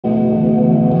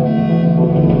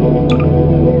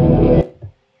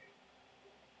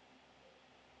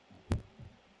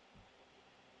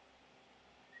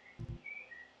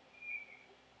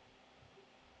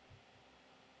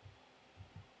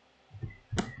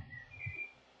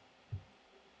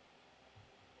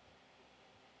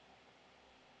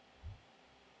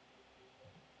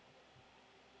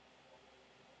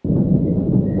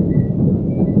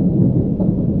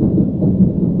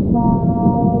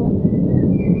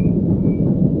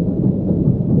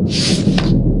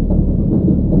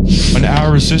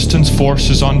our resistance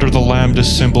forces under the Lambda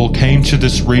symbol came to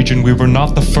this region, we were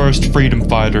not the first freedom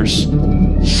fighters.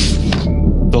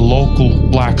 The local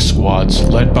black squads,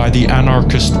 led by the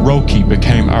anarchist Roki,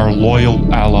 became our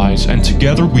loyal allies, and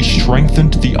together we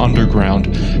strengthened the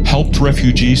underground, helped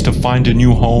refugees to find a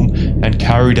new home, and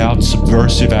carried out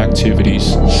subversive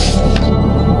activities.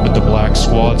 But the black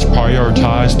squads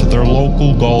prioritized their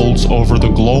local goals over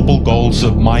the global goals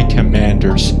of my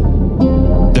commanders.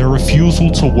 Their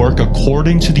refusal to work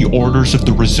according to the orders of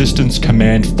the Resistance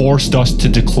Command forced us to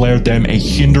declare them a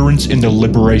hindrance in the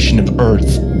liberation of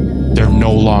Earth. They're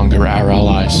no longer our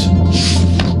allies.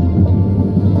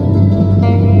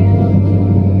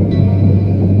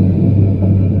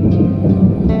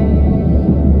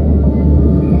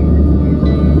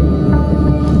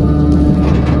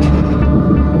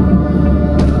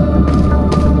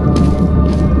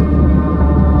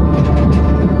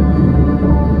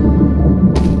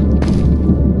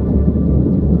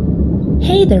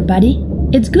 Hey there, buddy.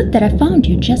 It's good that I found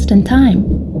you just in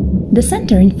time. The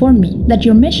center informed me that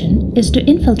your mission is to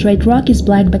infiltrate Rocky's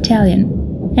Black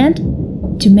Battalion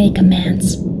and to make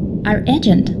amends. Our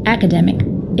agent, Academic,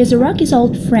 is Rocky's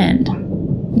old friend.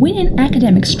 Winning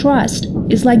Academic's trust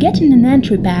is like getting an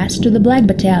entry pass to the Black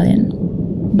Battalion.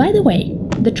 By the way,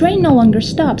 the train no longer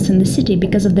stops in the city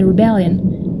because of the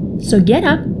rebellion. So get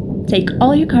up, take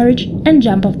all your courage, and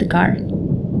jump off the car.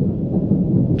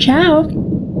 Ciao!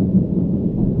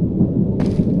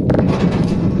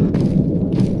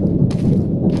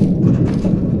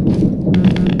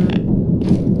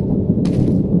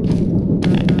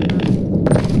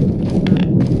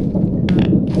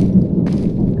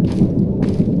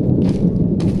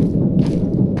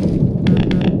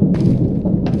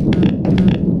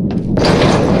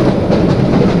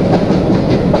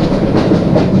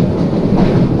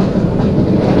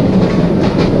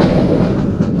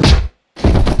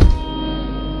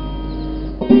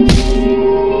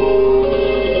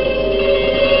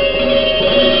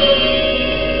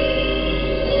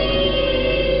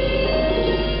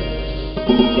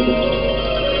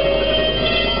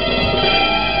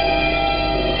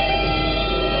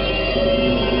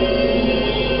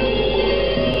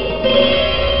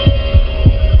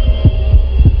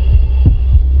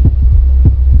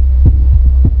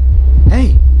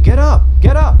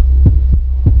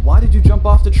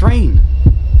 Train!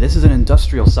 This is an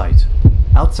industrial site.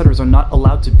 Outsiders are not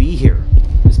allowed to be here,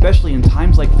 especially in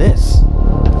times like this.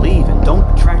 Leave and don't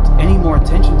attract any more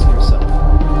attention to yourself.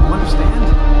 You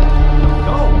understand?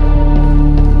 Go!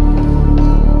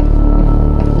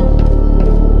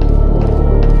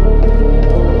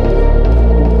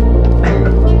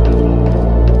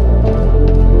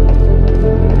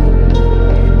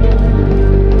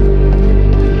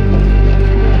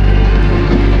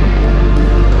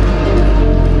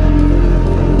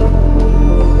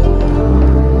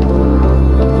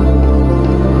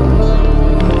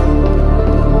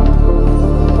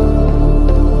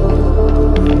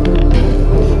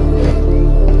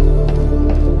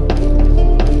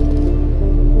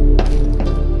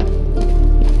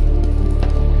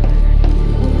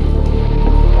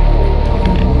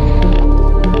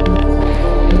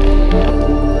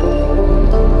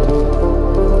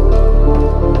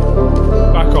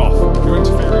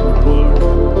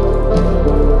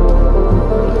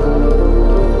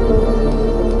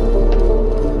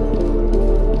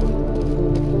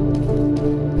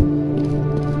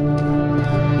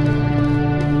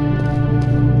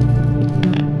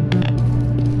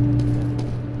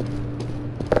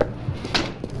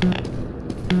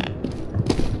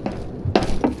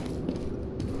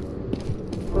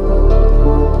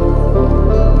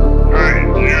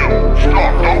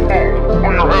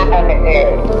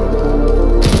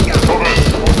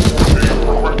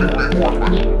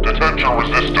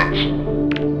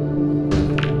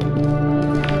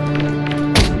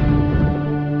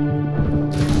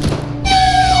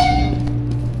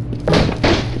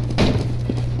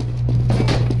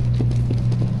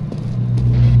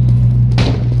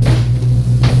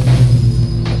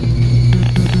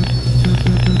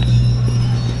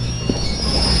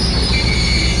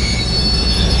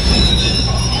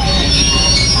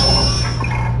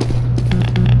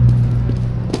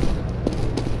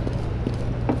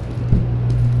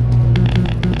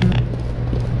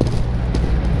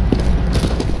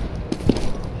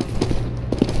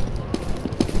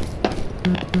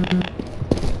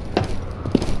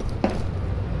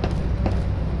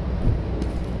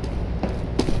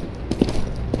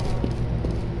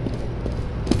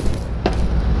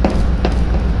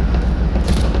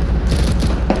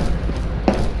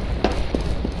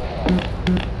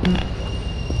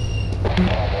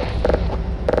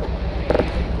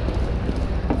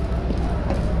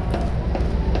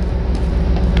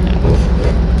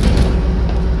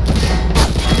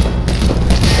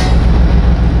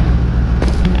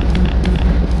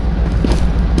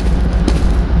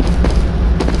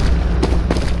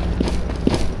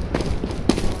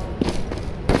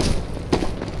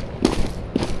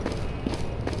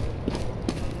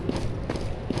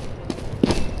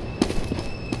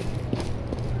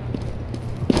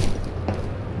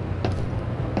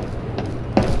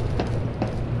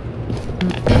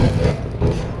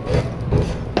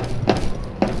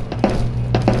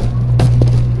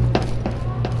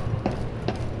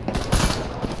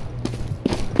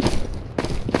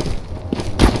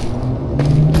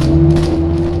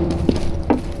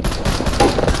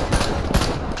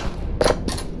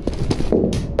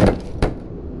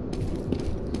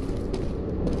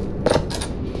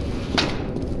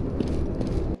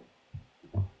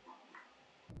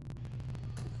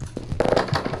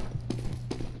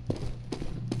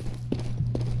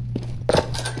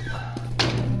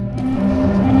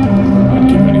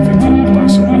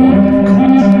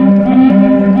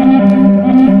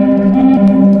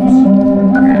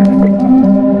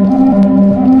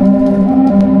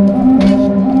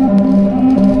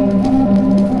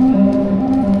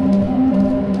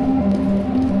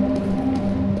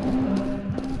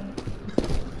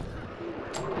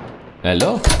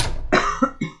 Hello?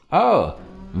 Oh,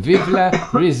 vive la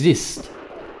resist.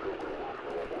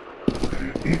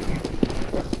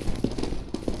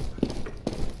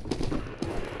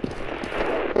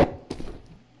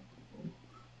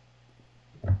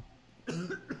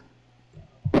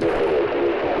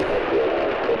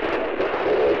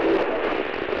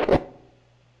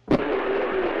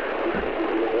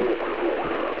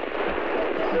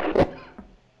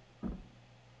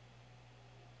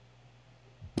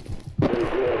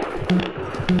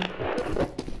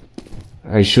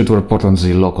 I should report on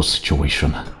the local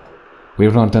situation. We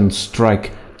went on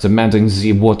strike, demanding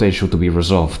the water issue to be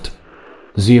resolved.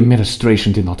 The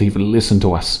administration did not even listen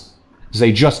to us.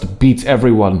 They just beat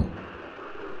everyone.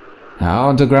 Our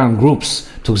underground groups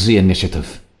took the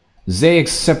initiative. They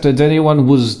accepted anyone who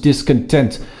was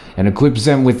discontent and equipped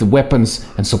them with weapons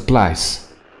and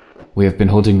supplies. We have been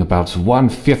holding about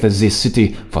 1/5 of this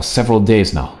city for several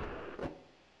days now.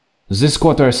 This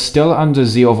quarter is still under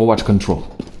the Overwatch control.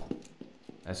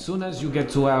 As soon as you get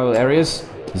to our areas,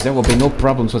 there will be no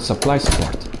problems with supply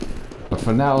support. But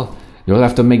for now, you'll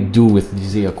have to make do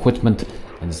with the equipment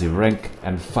and the rank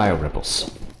and fire rebels.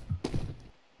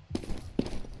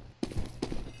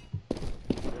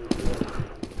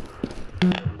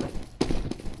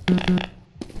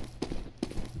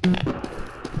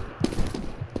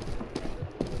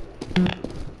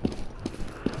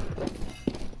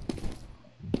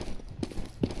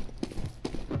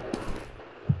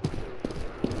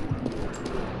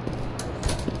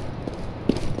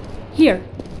 Here,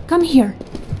 come here.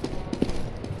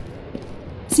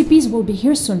 CPs will be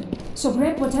here soon, so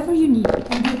grab whatever you need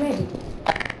and be ready.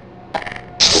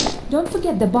 Don't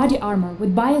forget the body armor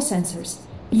with biosensors.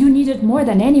 You need it more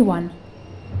than anyone.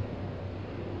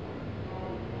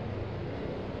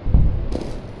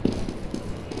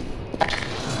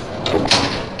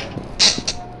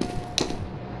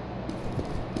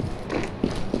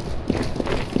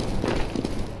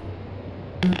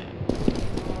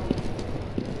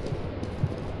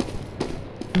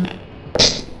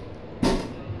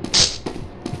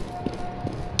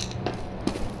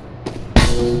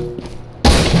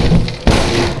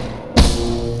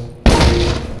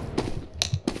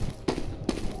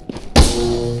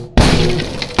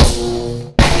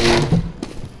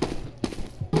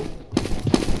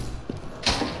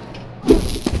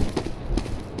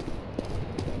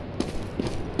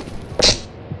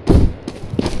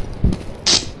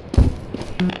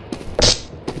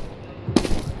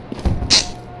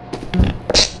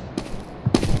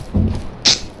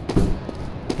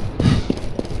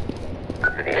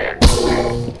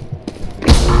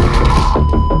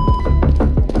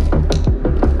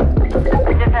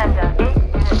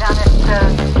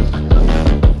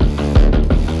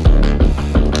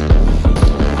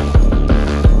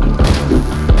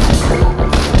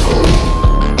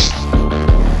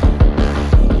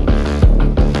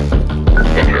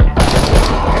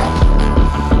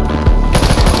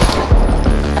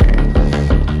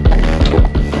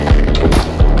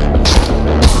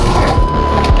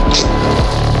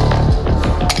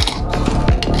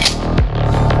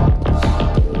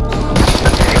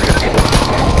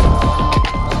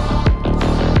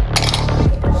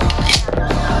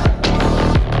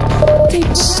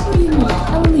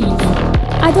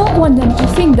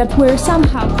 That we're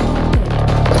somehow connected.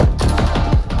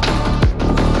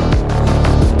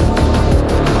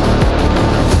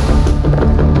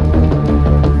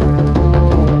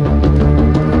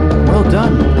 Well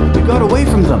done. We got away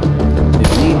from them.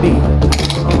 If need be.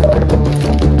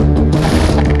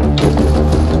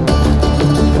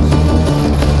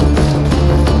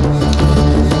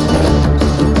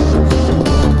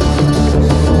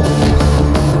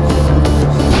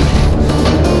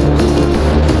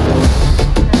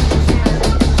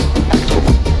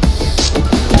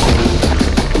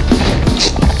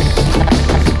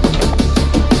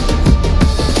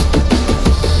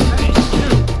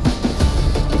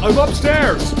 I'm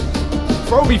upstairs!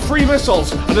 Throw me 3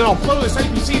 missiles, and then I'll blow this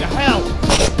APC to hell!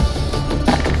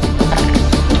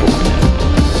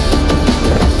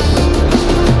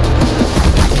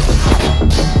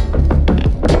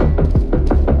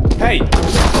 Hey!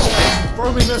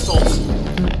 Throw me missiles!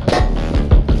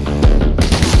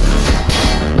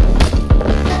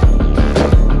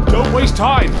 Don't waste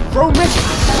time! Throw missiles!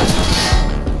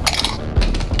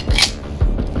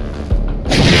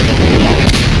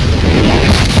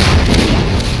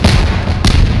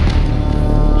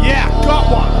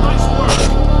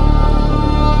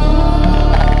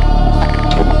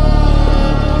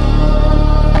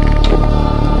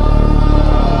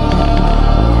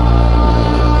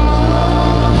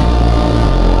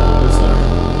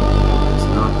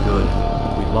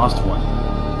 lost one.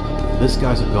 This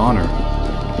guy's a goner.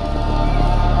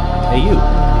 Hey you,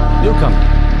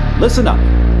 newcomer, listen up.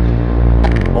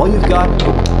 All you've got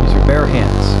is your bare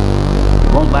hands.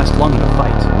 You won't last long in a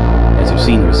fight, as you've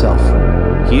seen yourself.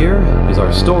 Here is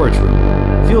our storage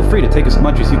room. Feel free to take as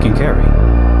much as you can carry.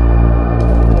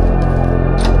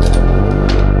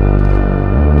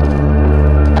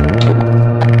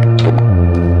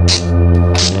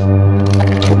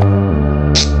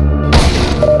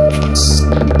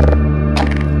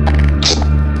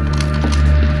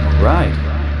 Alright.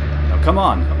 Now come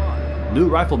on. New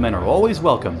riflemen are always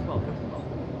welcome.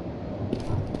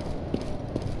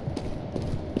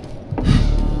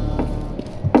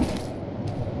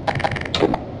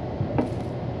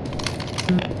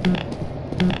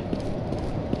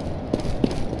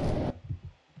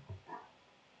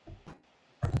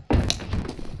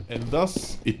 And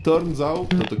thus, it turns out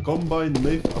that the combined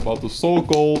myth about the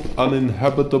so-called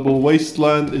uninhabitable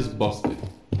wasteland is busted.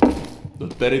 The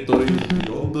territories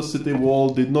beyond the city wall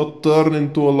did not turn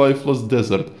into a lifeless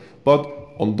desert, but,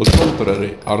 on the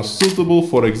contrary, are suitable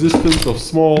for existence of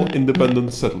small,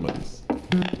 independent settlements.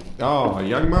 Ah,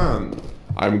 young man,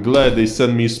 I'm glad they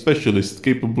sent me specialists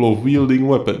capable of wielding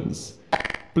weapons.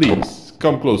 Please,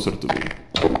 come closer to me.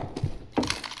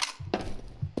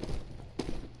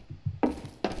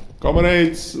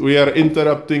 Comrades, we are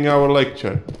interrupting our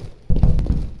lecture.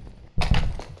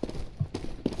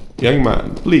 Young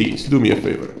man, please do me a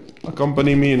favor.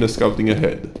 Accompany me in the scouting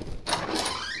ahead.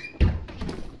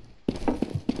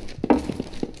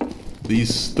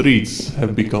 These streets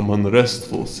have become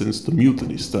unrestful since the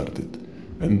mutiny started,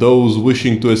 and those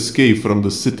wishing to escape from the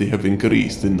city have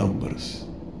increased in numbers.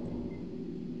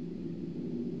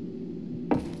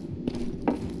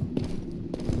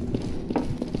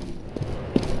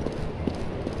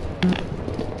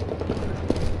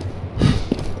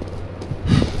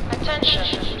 Attention,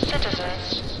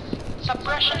 citizens.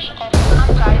 Suppression of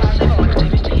anti-civil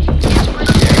activity is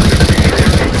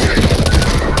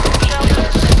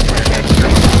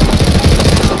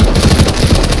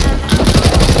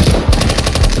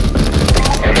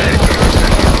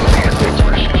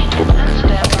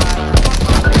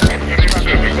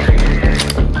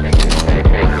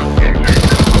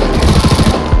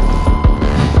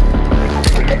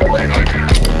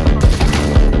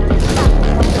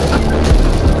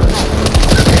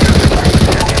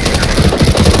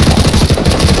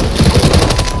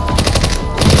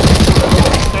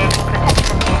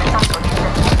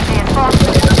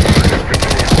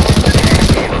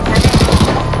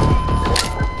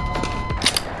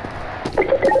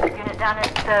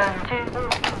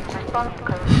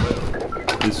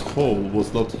This hole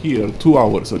was not here 2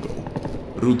 hours ago.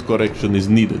 Route correction is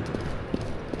needed.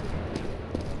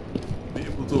 Be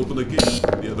able to open a gate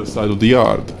on the other side of the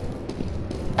yard.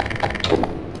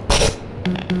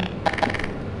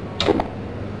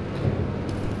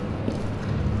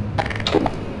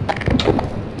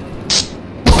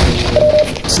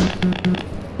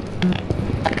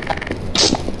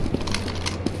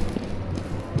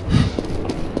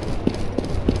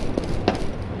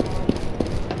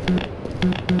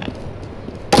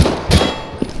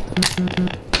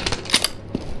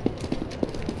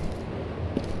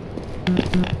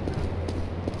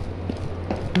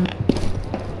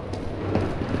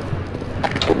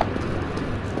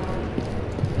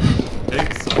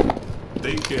 Excellent.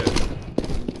 Take care.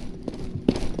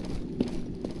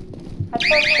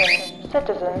 Attention,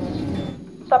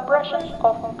 citizens. Suppression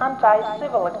of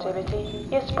anti-civil activity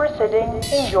is proceeding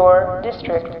in your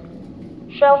district.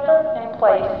 Shelter in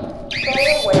place.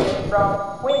 Stay away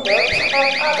from windows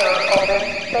and other open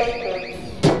spaces.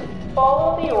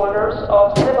 Follow the orders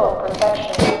of civil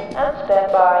protection and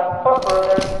stand by for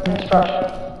further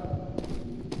instructions.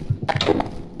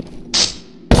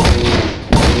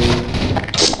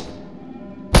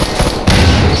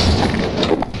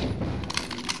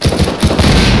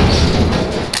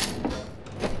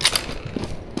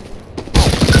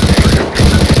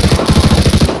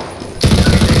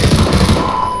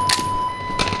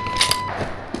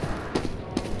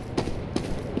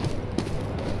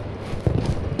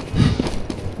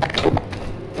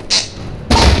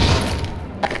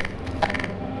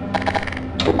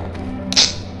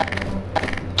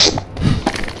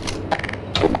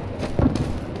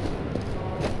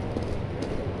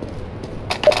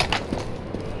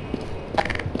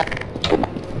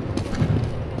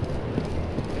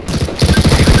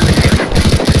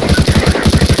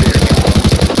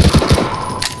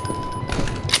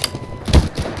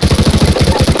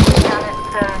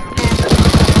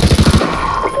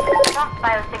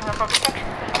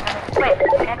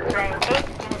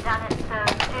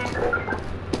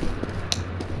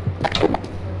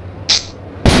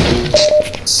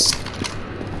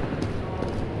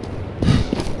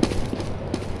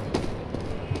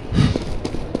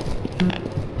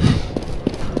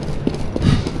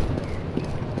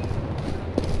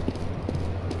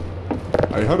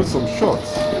 I heard some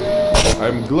shots.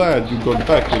 I'm glad you got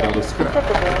back without a scratch.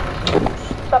 Citizens,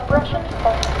 suppression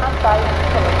of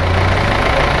anti-civil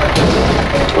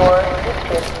in your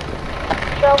district.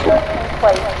 Shelter in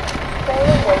place. Stay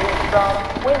away from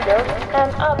windows and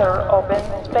other open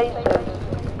spaces.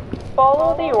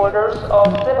 Follow the orders of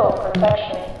civil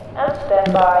protection and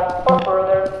stand by for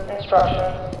further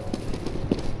instructions.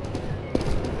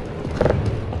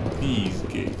 These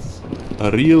gates.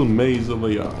 A real maze of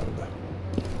a yard.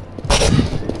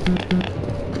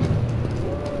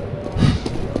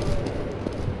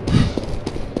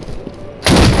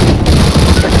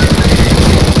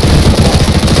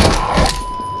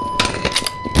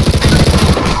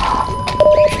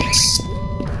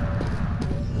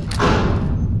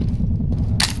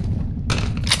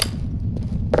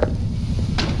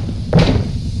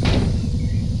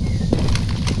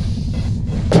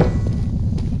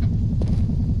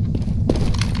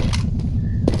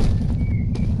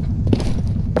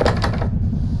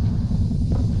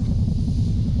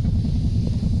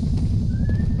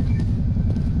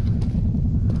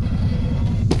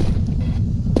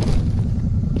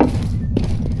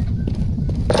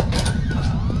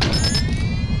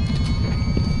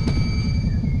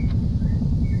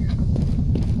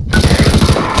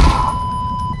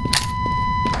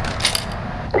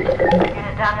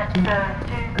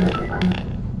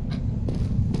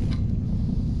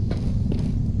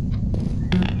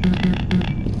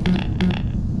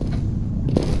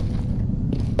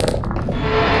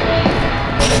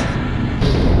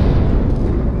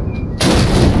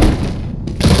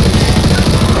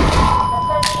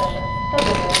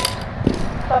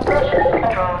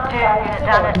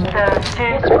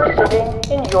 Is proceeding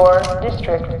in your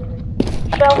district.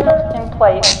 Shelter in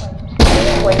place.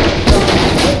 Stay away from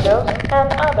windows and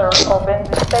other open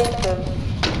spaces.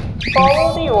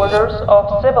 Follow the orders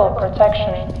of civil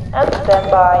protection and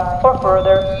stand by for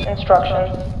further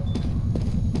instructions.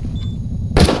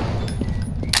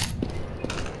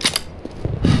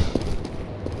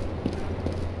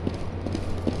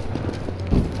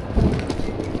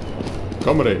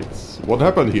 Comrades, what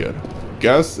happened here?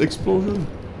 Gas explosion?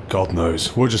 God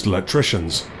knows, we're just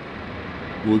electricians.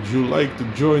 Would you like to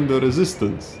join the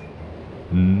resistance?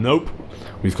 Nope.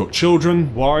 We've got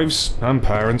children, wives, and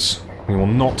parents. We will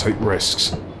not take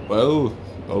risks. Well,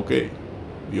 okay.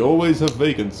 We always have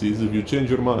vacancies if you change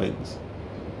your minds.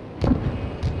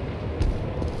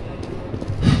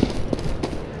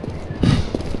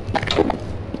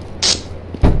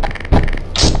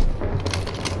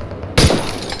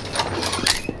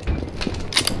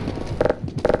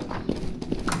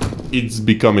 It's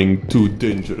becoming too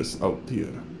dangerous out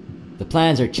here. The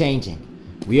plans are changing.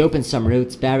 We open some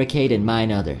routes, barricade, and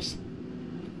mine others.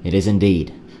 It is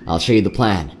indeed. I'll show you the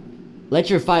plan. Let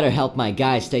your fighter help my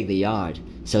guys take the yard,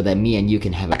 so that me and you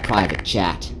can have a private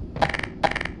chat.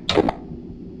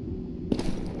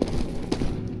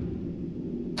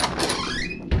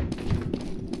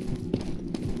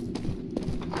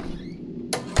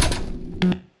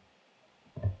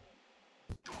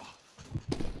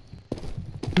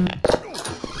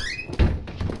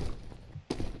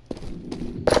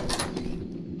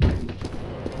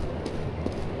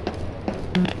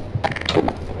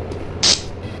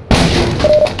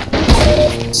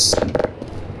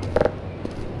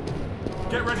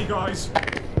 Get ready, guys.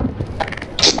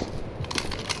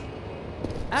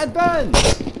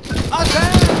 Advance!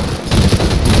 Attack!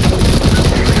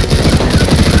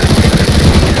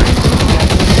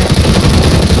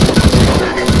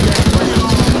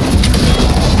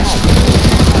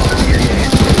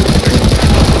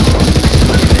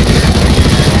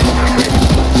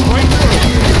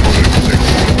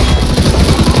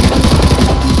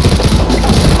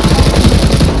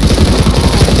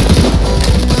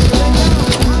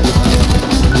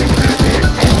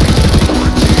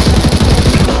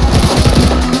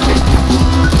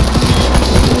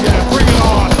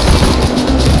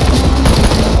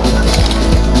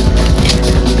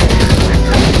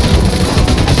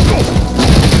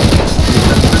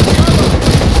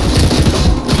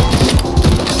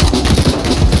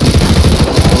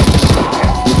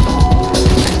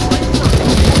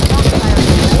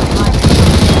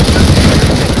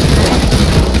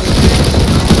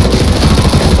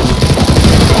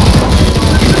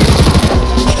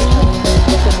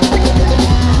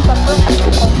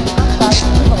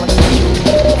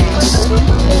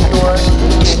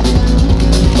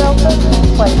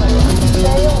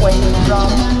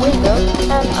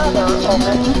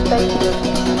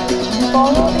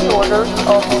 Follow the orders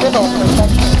of civil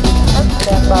protection and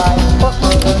stand by for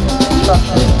further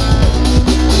instructions.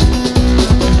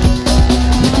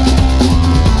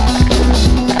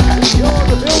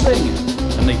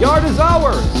 Yard is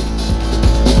ours!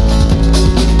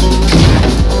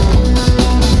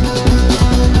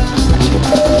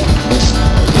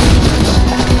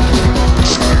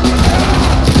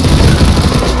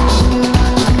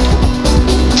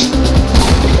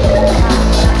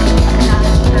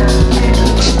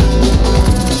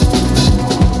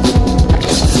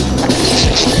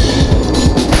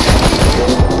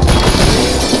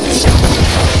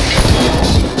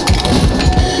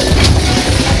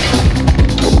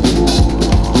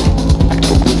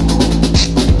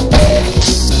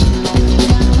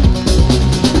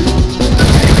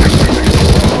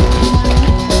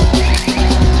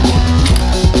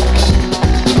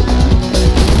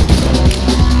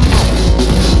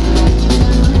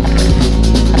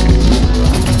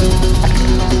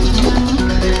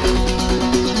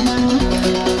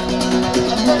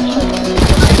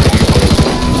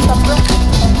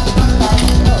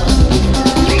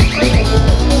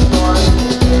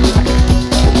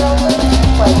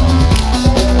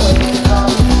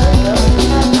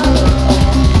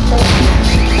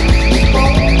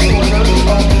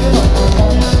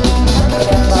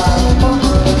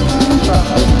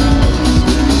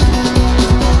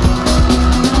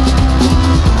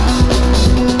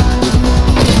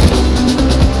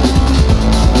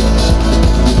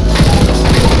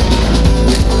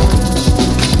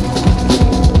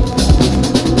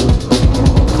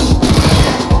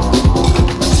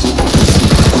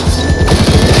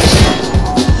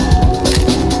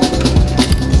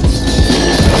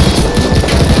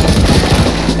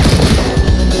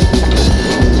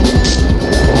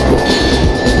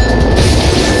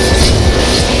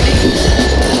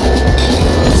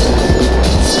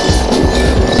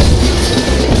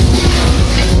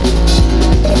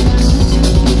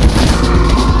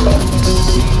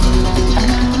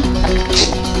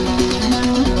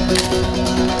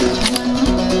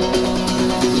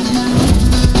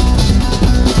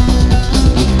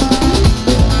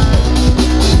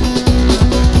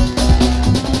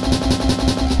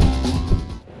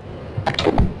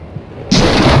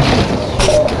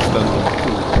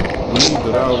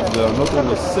 They are not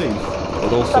only safe,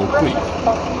 but also quick.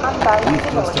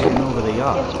 We've just taken over the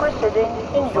yard. Is proceeding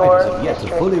in Fighters your have yet to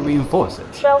district. fully reinforce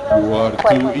it. Shelter You are in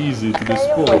too place. easy to Stay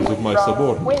dispose away of my from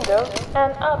subordinate. windows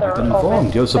and other I'm informed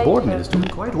open your subordinate is spaces.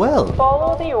 doing quite well.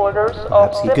 Follow the orders of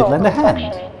Perhaps he could civil lend a hand.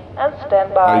 protection and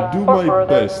stand by I do for my further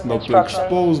best not to instructions.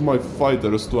 expose my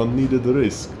fighters to unneeded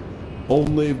risk,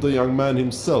 only if the young man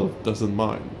himself doesn't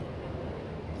mind.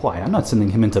 Why, I'm not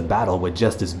sending him into battle with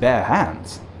just his bare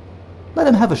hands. Let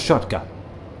him have a shotgun.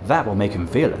 That will make him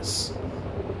fearless.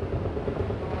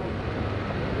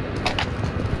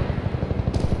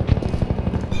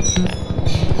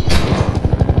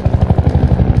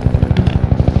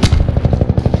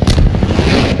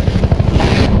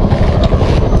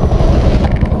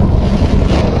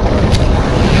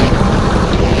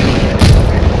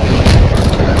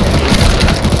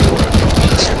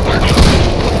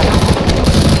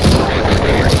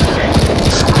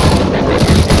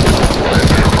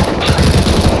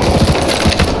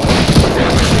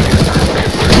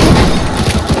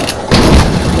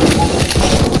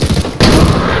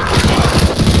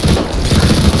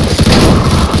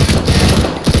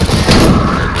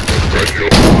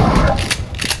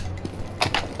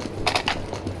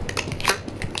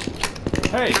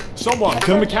 Hey, someone,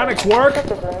 can the mechanics work?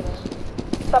 Citizens,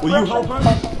 Will you help suppression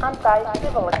us? of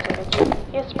anti-civil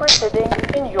activity is proceeding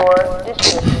in your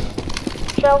district.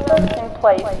 Shelter in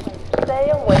place. Stay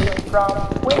away from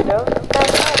windows and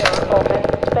other open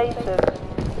spaces.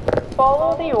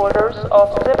 Follow the orders of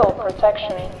civil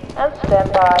protection and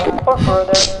stand by for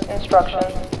further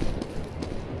instructions.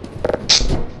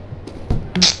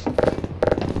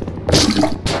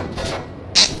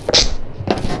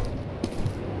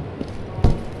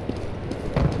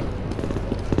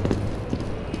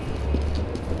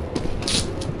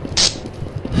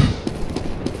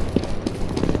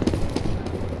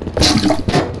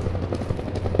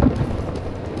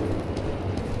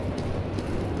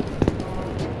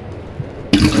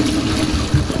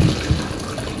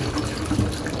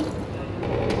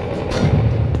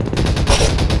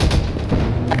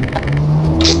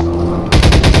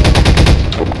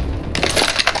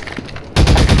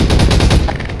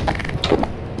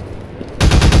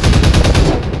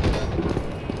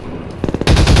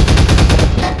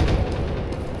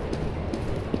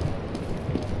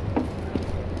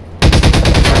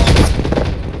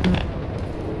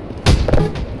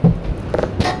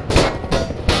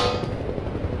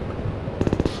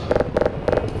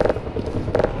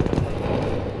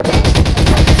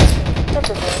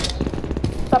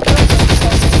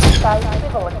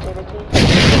 Civil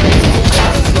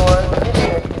activity.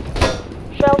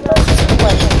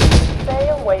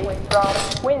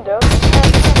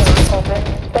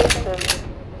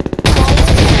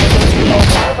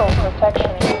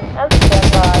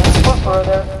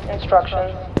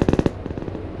 instructions.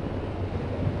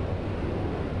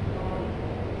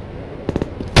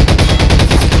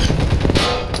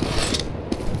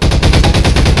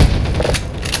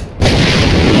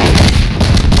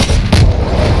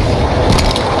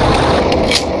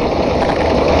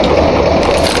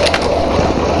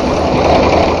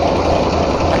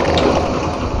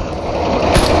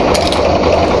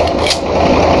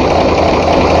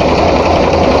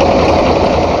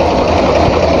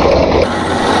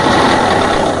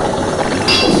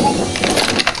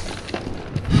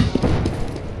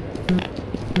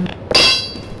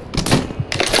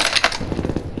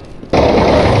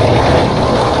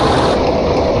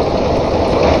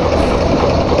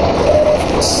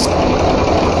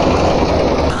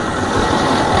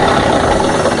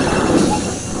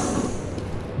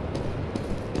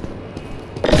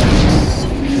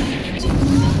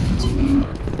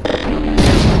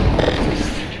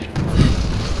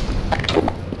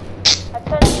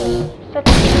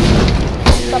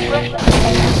 Suppression of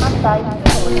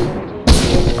anti-civil activity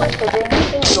is proceeding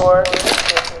in your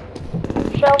district.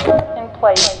 Shelter in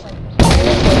place. Stay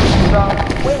away from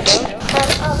windows and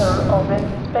other open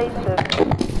spaces.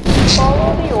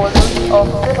 Follow the orders of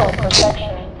civil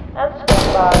protection and stand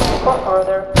by for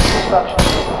further instructions.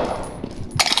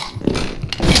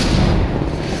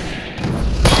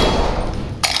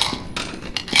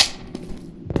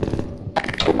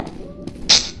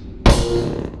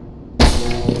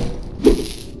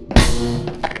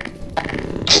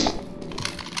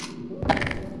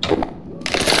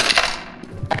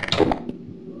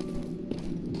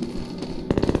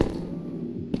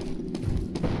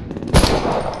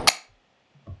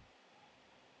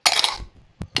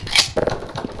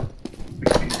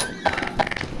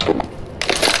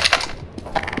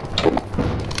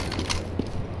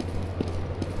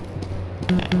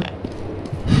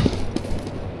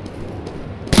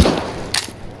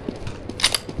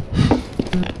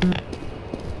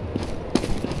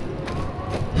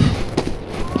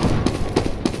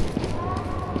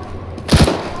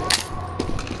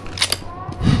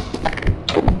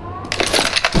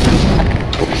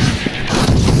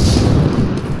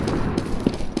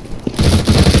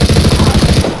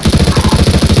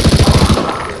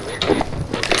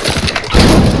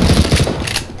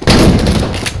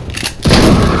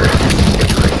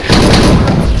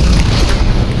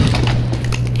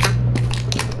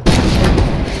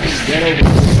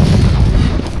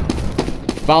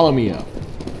 Follow me up.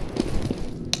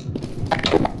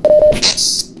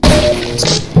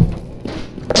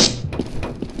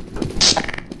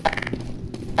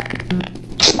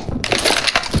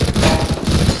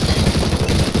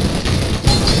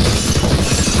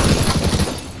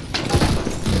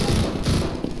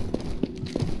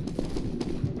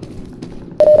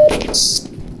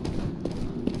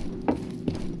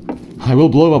 I will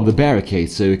blow up the barricade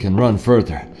so you can run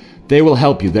further. They will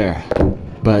help you there.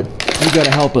 But you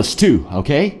gotta help us too,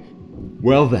 okay?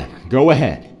 Well then, go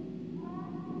ahead.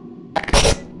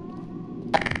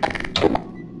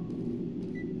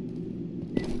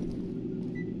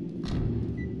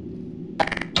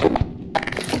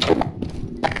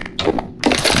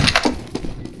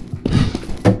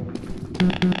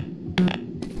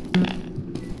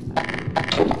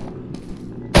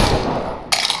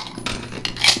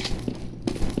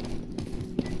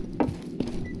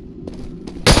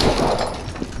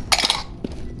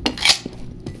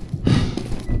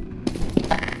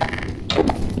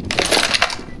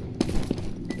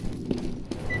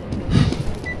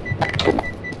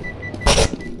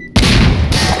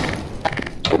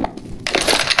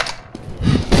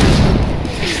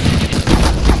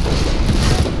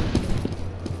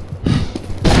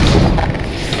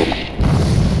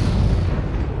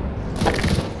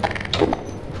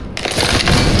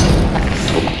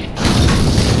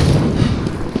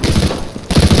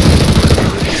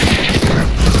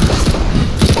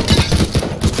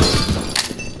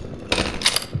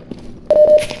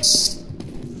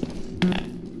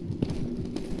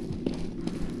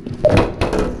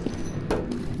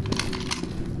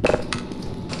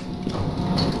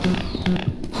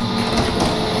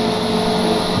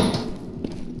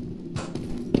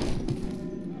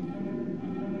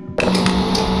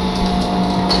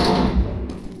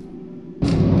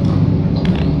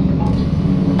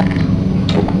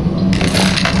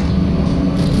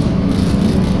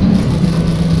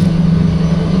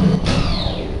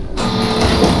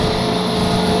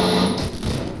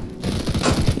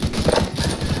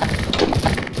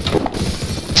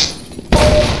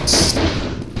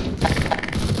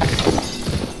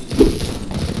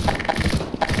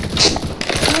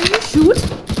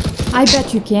 I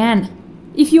bet you can.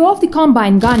 If you off the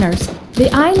Combine gunners, The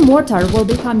iron mortar will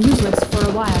become useless for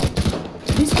a while.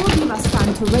 This will give us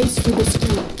time to race through the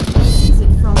school, seize it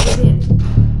from within.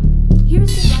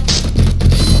 Here's the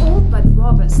rifle. Old but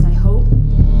robust, I hope.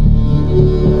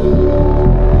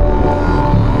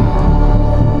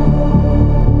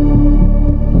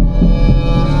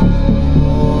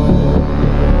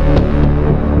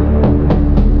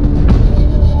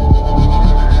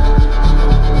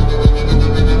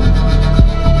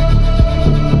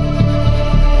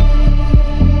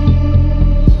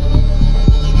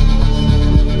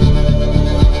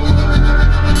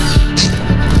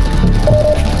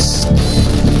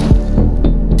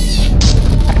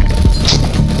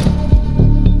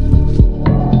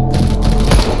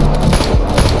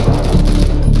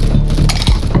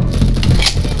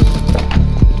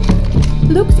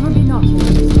 Look through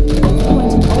binoculars. I've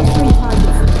pointed all three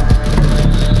targets.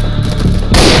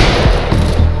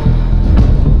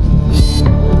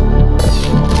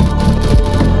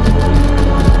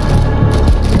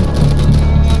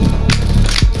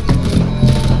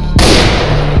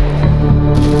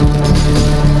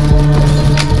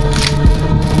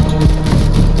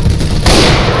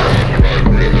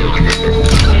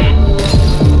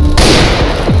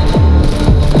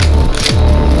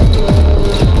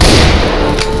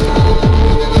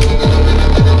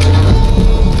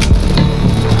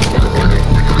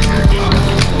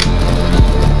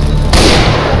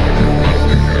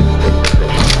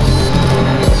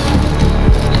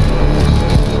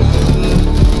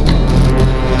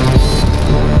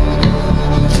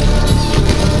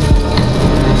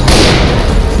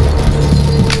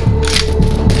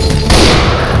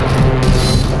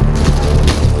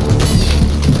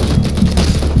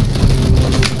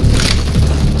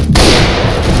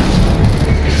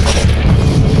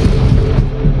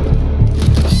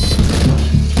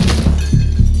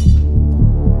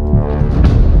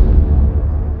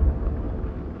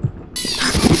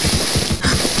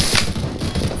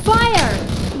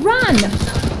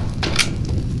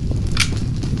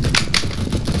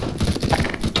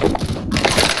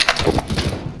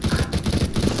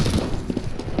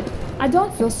 I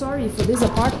don't feel sorry for this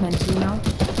apartment, you know.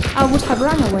 I would have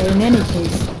run away in any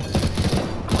case.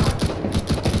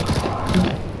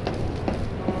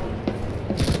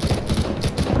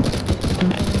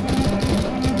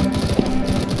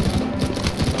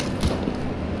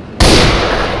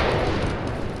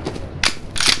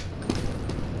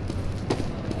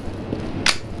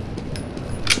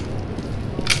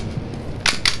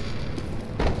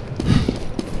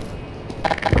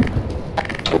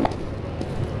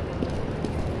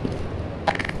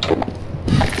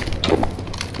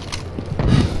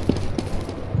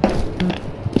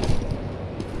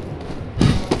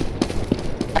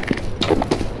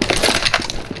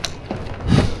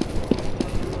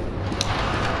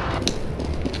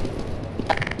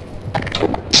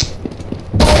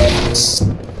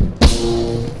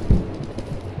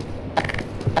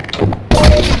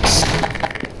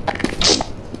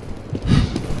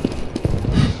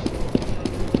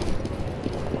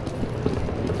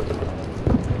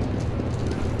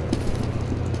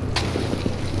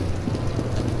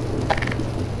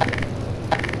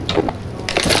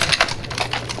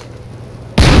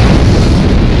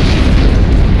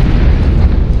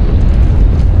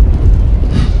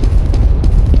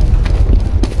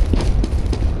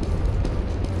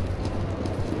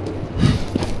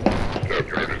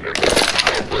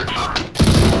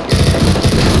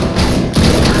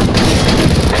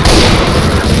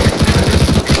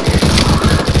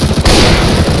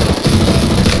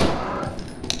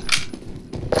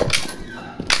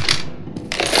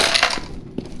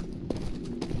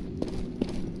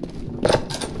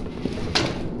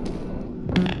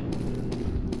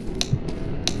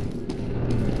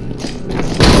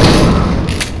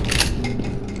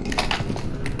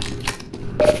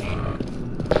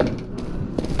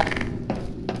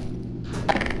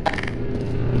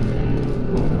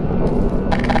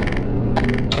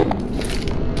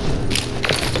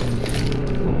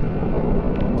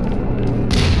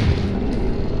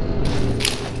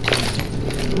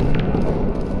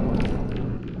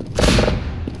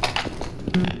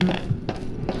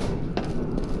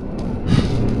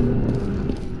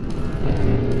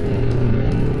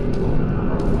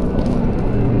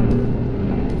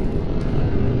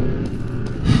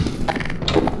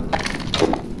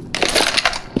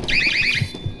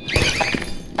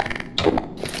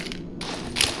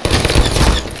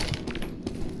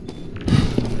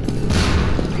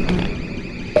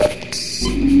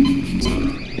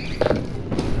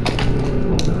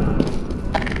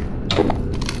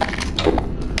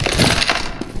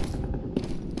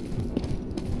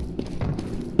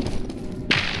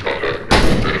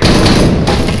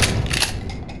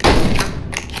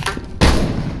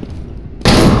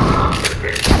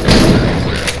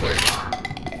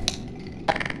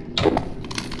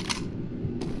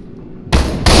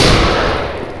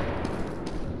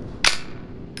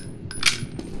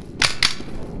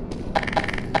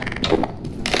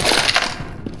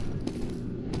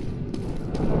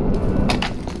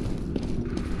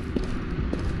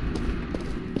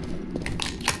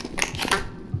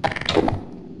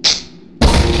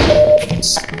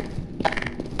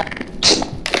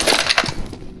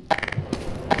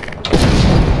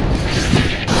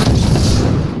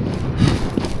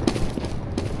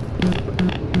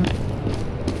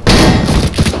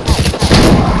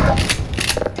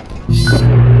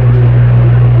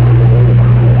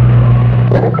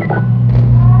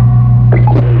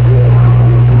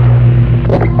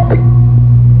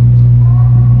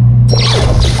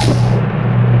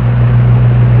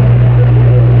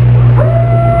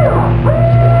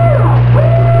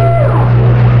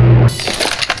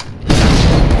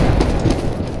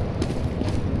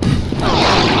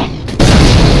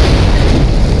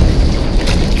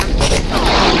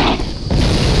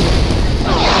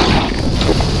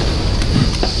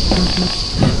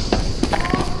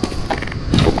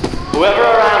 Whoever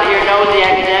around here knows the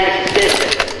academic's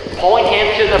assistant, point him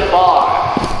to the bar.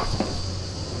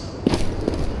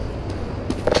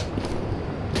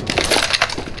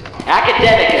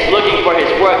 Academic is looking for his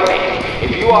workmates.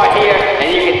 If you are here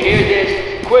and you can hear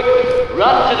this, quickly,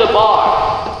 run to the bar.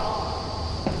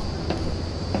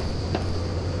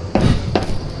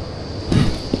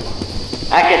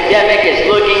 Academic is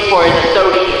looking for his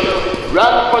associate.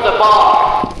 Run for the bar.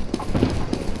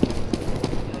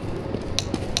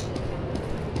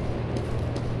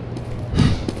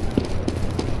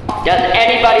 Does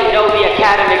anybody know the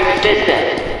academic's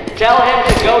assistant? Tell him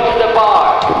to go to the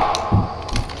bar.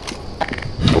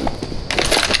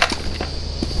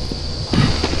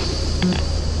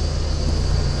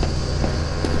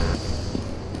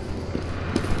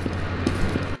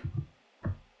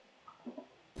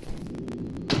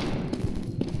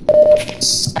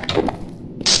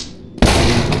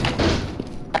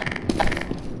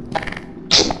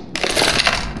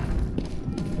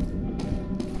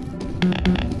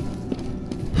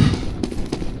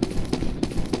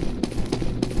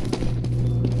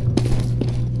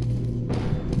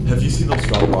 Have you seen those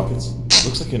drop rockets?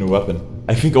 Looks like a new weapon.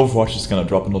 I think Overwatch is gonna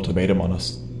drop an ultimatum on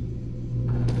us.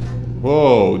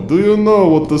 Whoa, do you know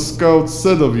what the scouts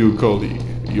said of you, colleague?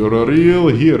 You're a real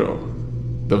hero.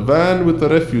 The van with the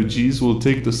refugees will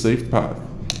take the safe path,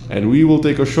 and we will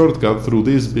take a shortcut through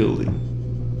this building.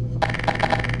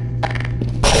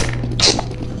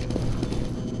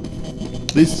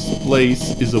 This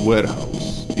place is a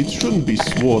warehouse. It shouldn't be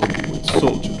swarming with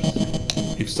soldiers.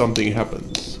 If something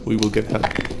happens, we will get help.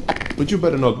 But you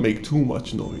better not make too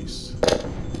much noise.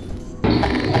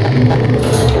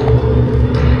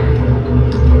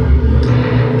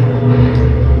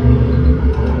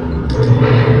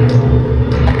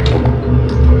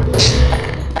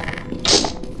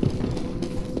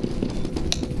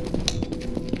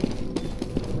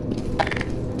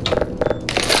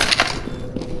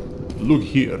 Look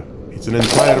here, it's an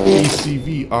entire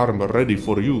PCV armor ready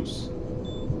for use.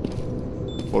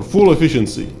 For full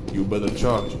efficiency, you better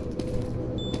charge it.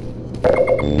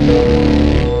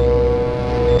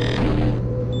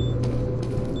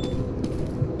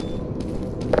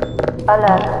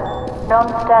 Alert.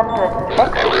 Non-standard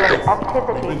oxygen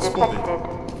activity detected.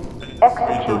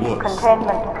 Execute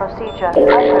containment procedure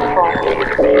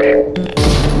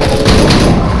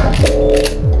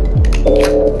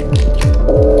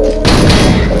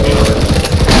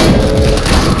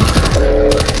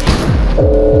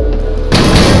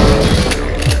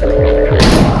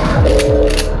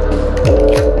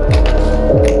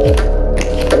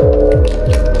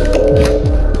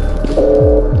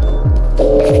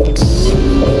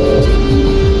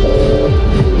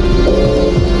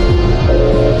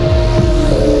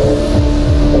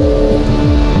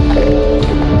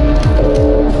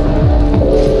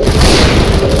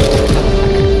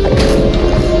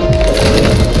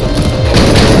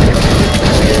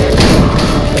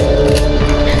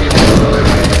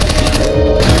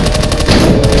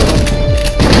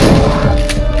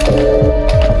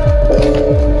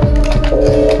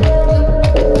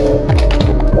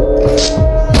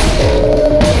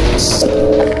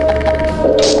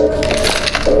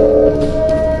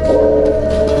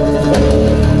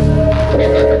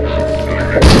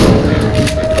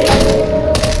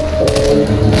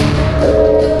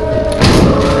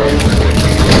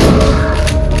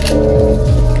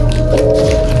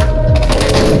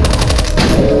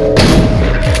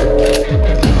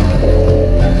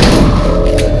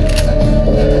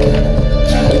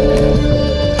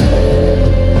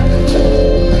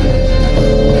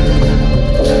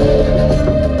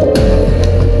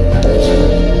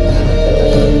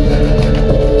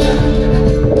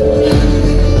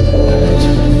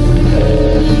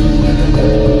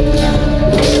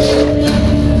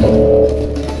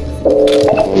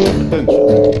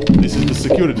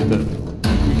security tab.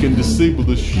 We can disable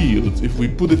the shields if we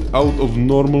put it out of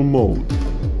normal mode.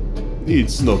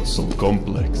 It's not so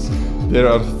complex. There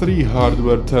are 3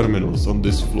 hardware terminals on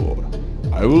this floor.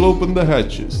 I will open the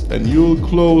hatches and you'll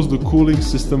close the cooling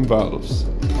system valves.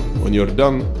 When you're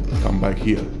done, come back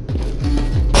here.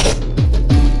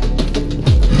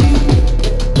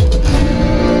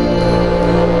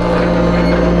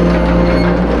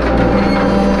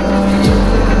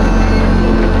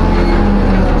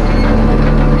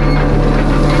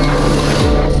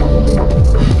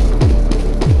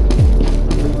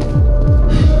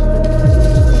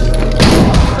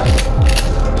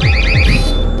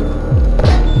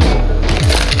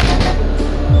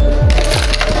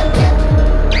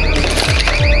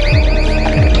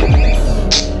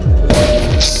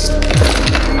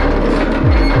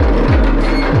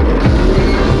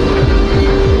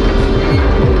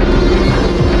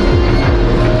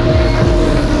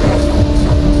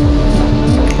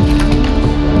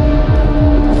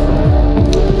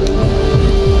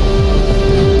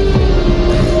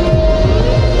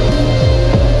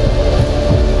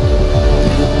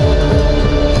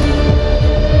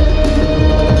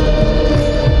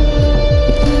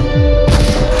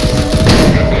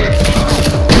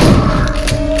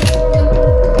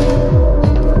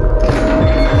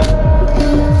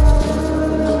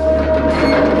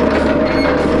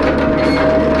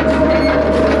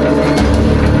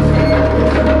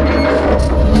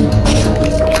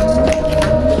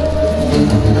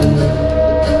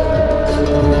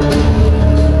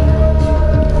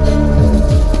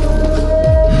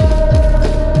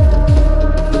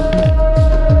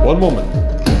 One moment.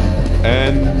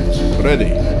 And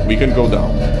ready. We can go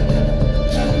down.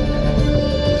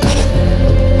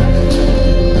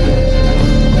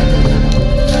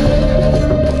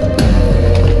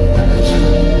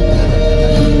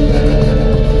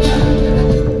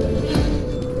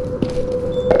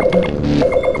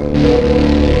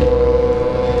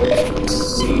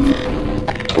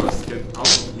 Let's get out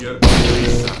of here.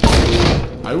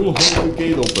 I will hold the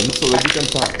gate open so that you can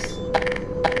pass.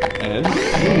 And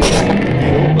you will hold the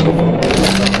gate open from the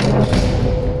inside.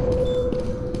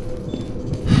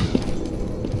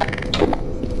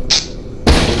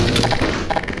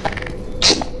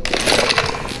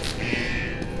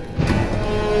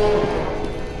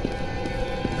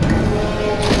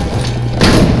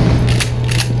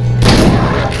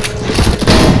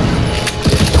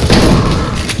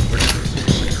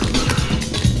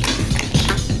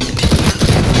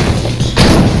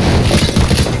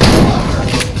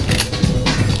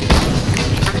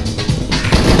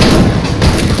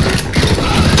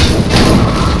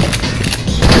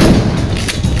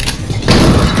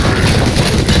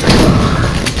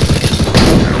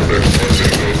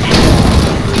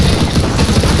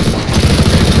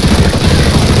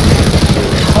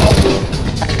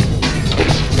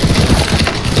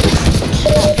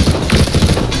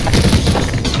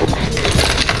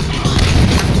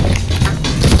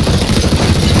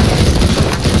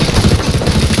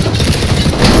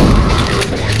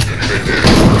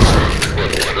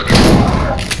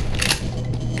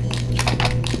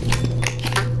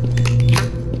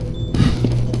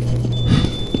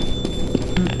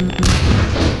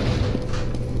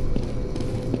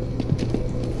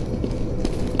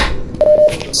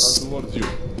 Towards you.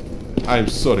 I'm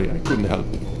sorry, I couldn't help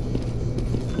it.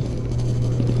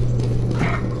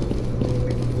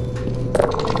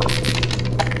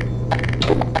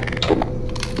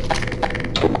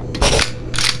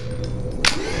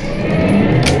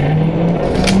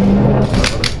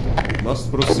 We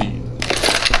must proceed.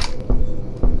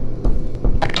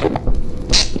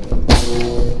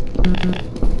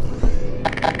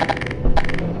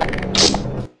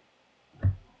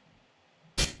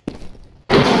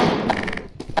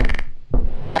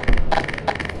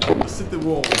 The city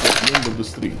wall is at the end of the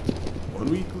street. When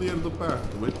we clear the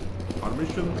path to it, our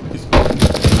mission is complete.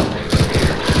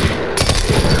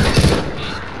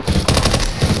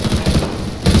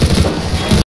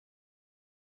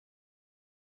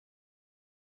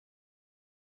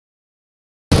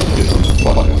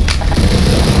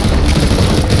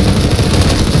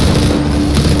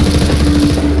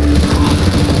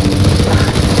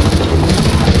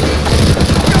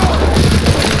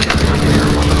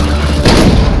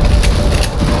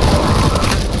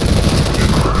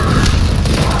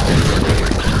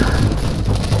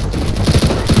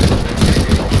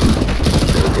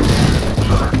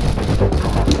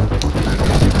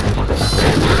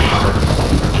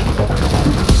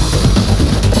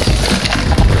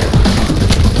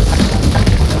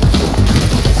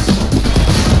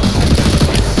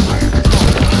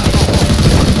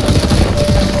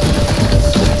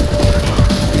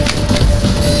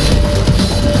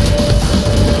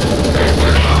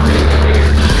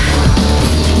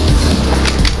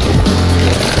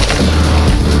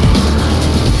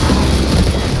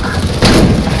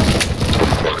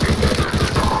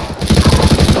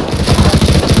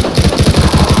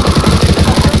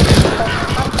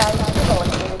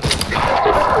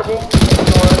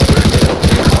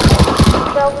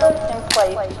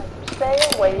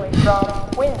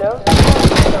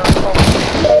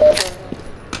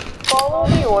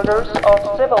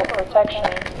 civil protection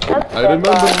and I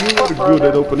remember stand you by were for good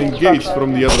at further opening gates instructions.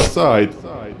 from the other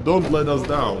side. Don't let us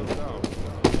down.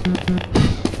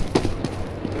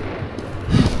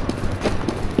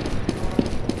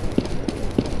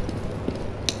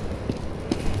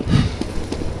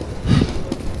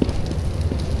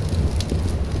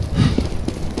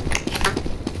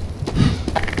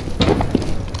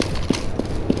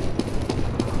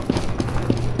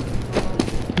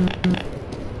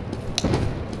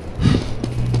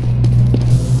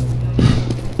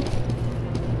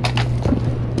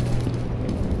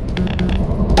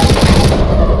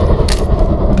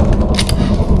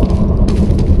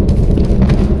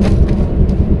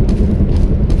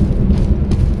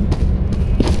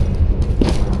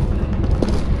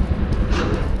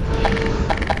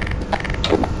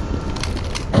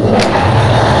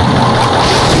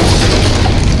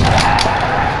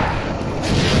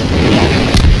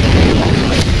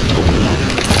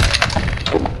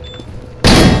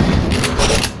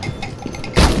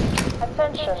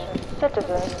 Attention,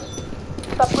 citizens.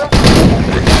 Suppression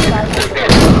of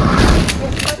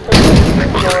is proceeding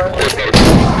indoors.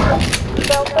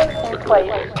 Shelter in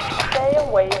place. Stay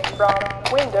away from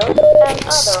windows and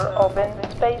other open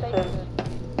spaces.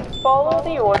 Follow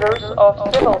the orders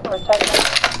of civil protection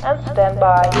and stand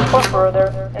by for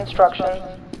further instructions.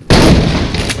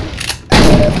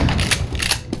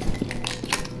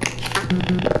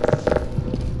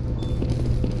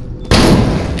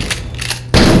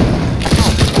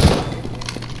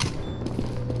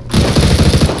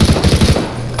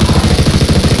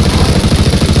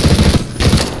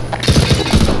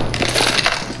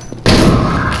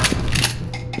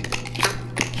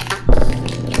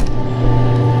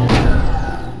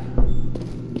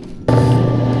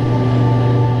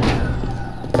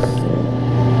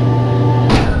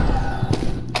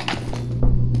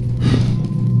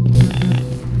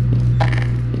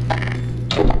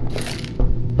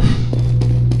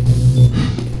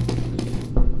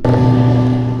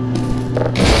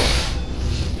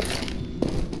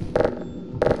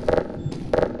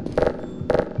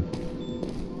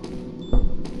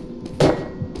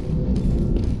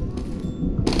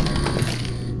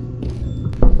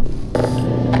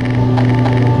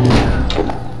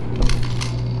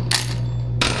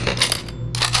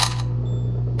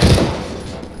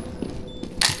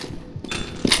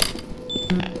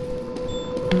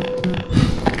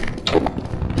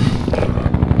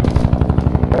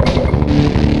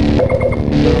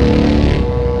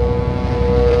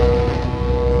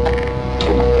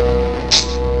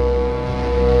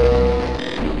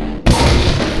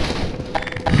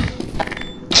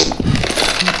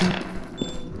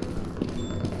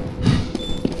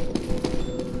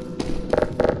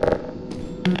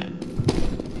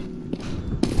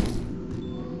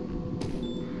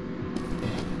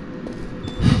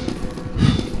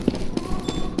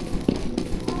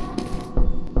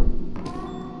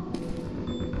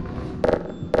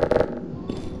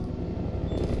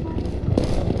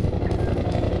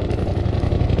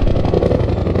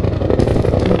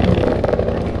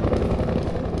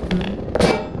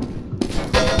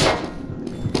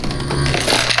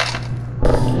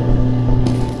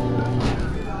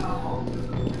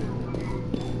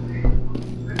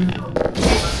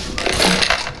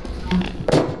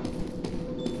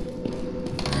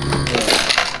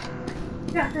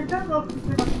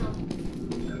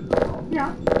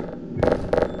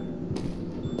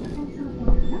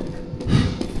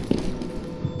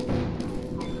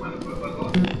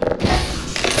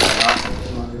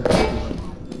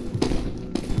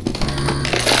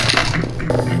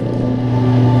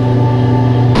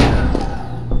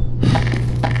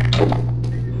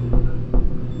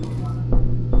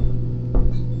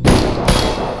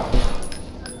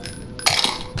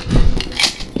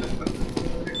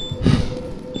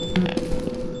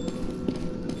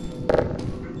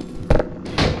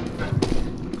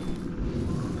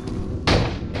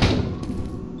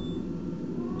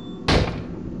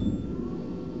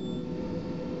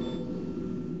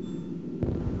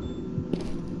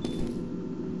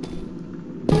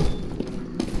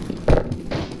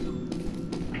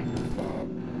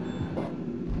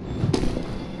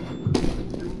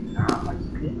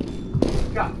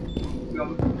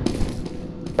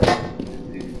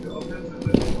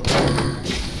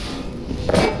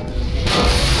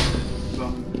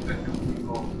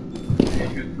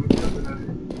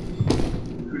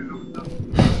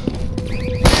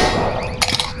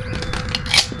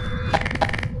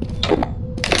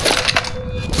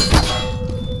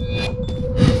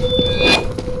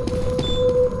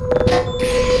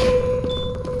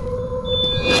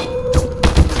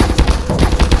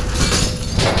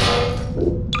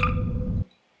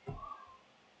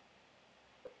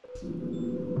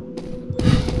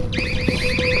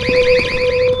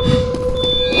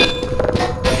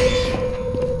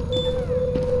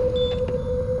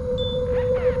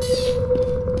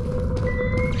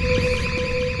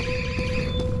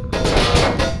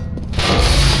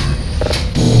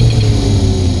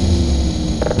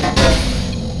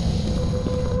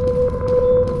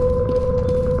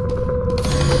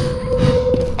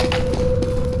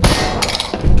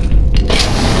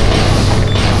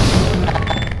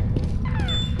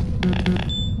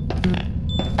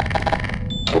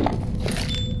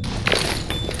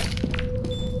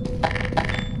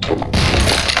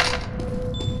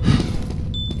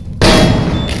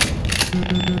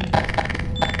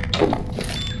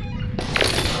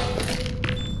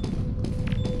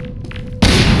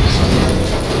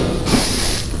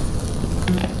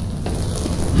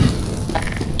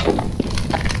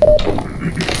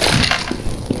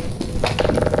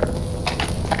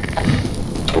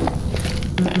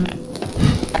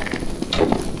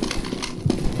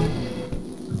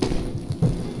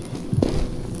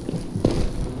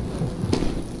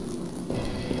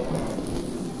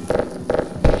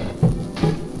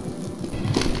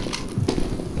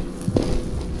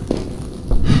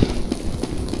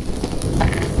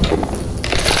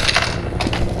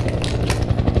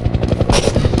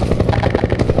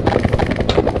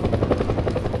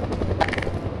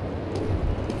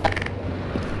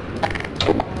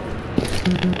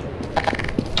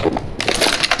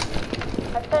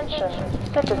 Attention,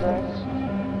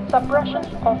 citizens. Suppression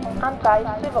of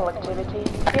anti-civil activity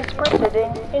is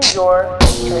proceeding in your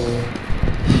district.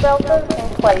 Shelter in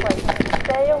place.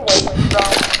 Stay away from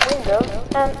windows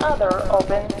and other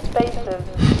open spaces.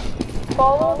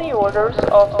 Follow the orders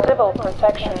of civil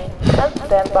protection and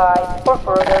stand by for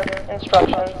further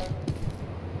instructions.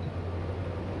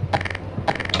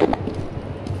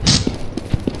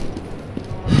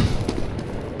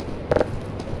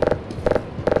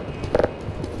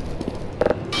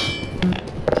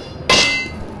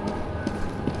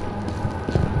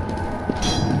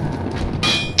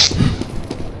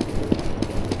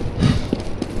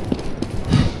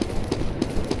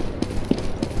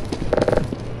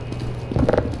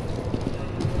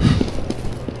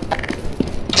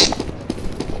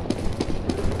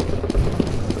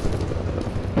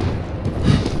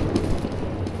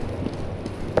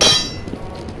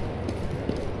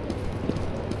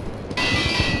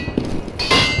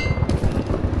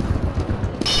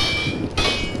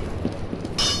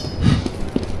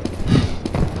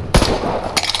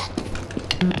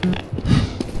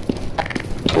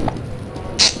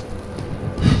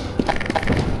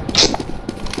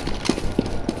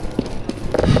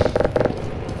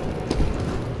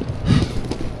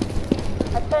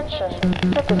 Attention,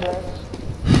 citizens.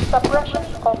 Suppression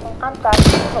of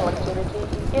anti-civil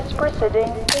activity is proceeding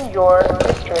in your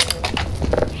district.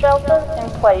 Shelter in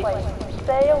place.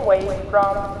 Stay away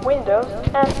from windows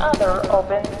and other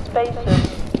open spaces.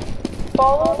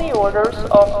 Follow the orders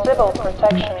of civil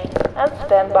protection and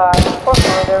stand by for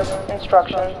further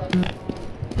instructions.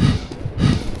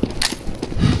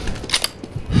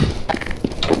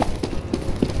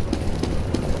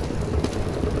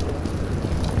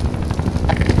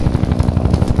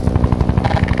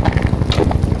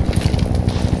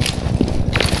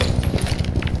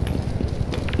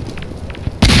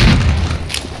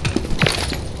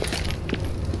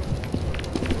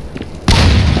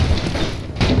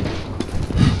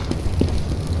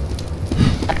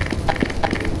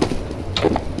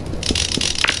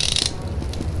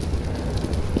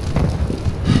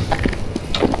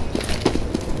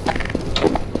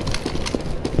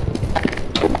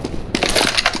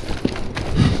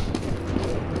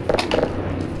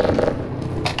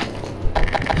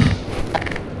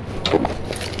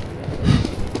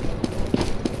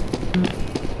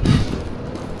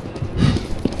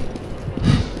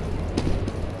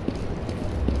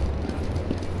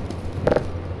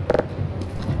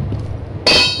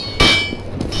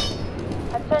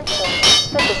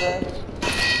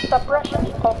 Suppression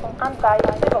of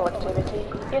anti-civil activity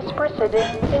is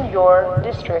proceeding in your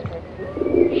district.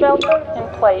 Shelter in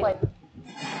place.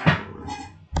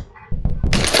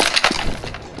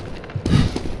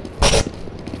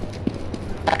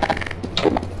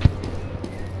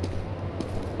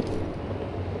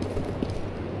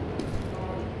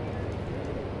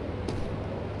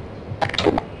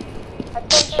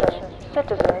 Attention,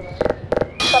 citizens.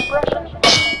 Suppression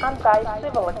of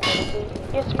anti-civil activity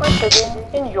is proceeding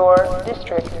in your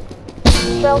district.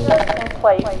 Shelter in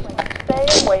place.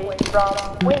 Stay away from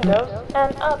windows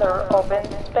and other open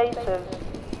spaces.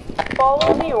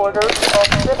 Follow the orders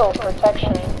of civil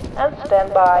protection and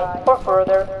stand by for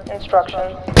further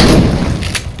instructions.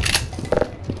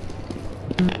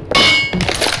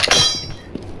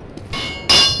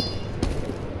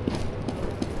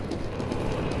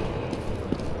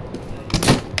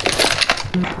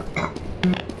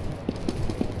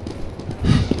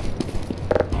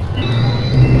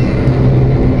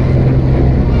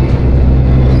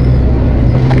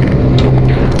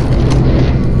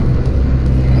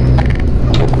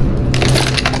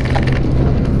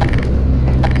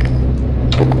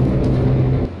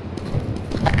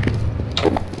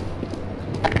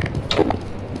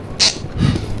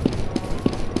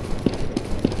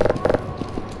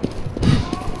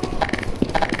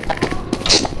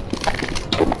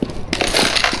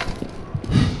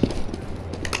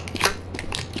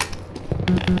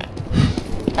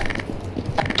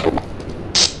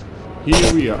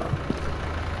 Here we are.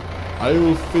 I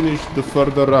will finish the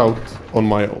further route on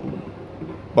my own.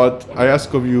 But I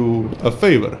ask of you a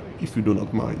favor, if you do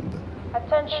not mind.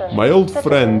 Attention, My old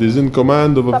friend is in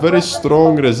command of a very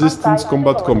strong resistance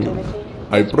combat commune.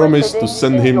 I promise to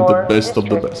send him the best of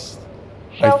the best.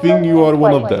 I think you are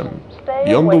one of them.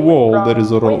 Beyond the wall there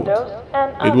is a road.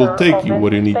 It will take you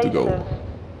where you need to go.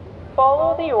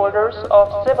 Follow the orders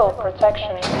of civil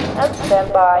protection and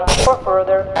stand by for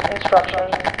further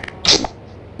instructions.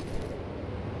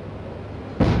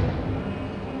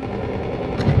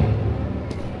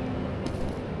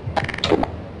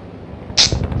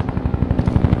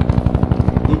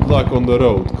 Good luck on the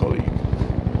road, colleague.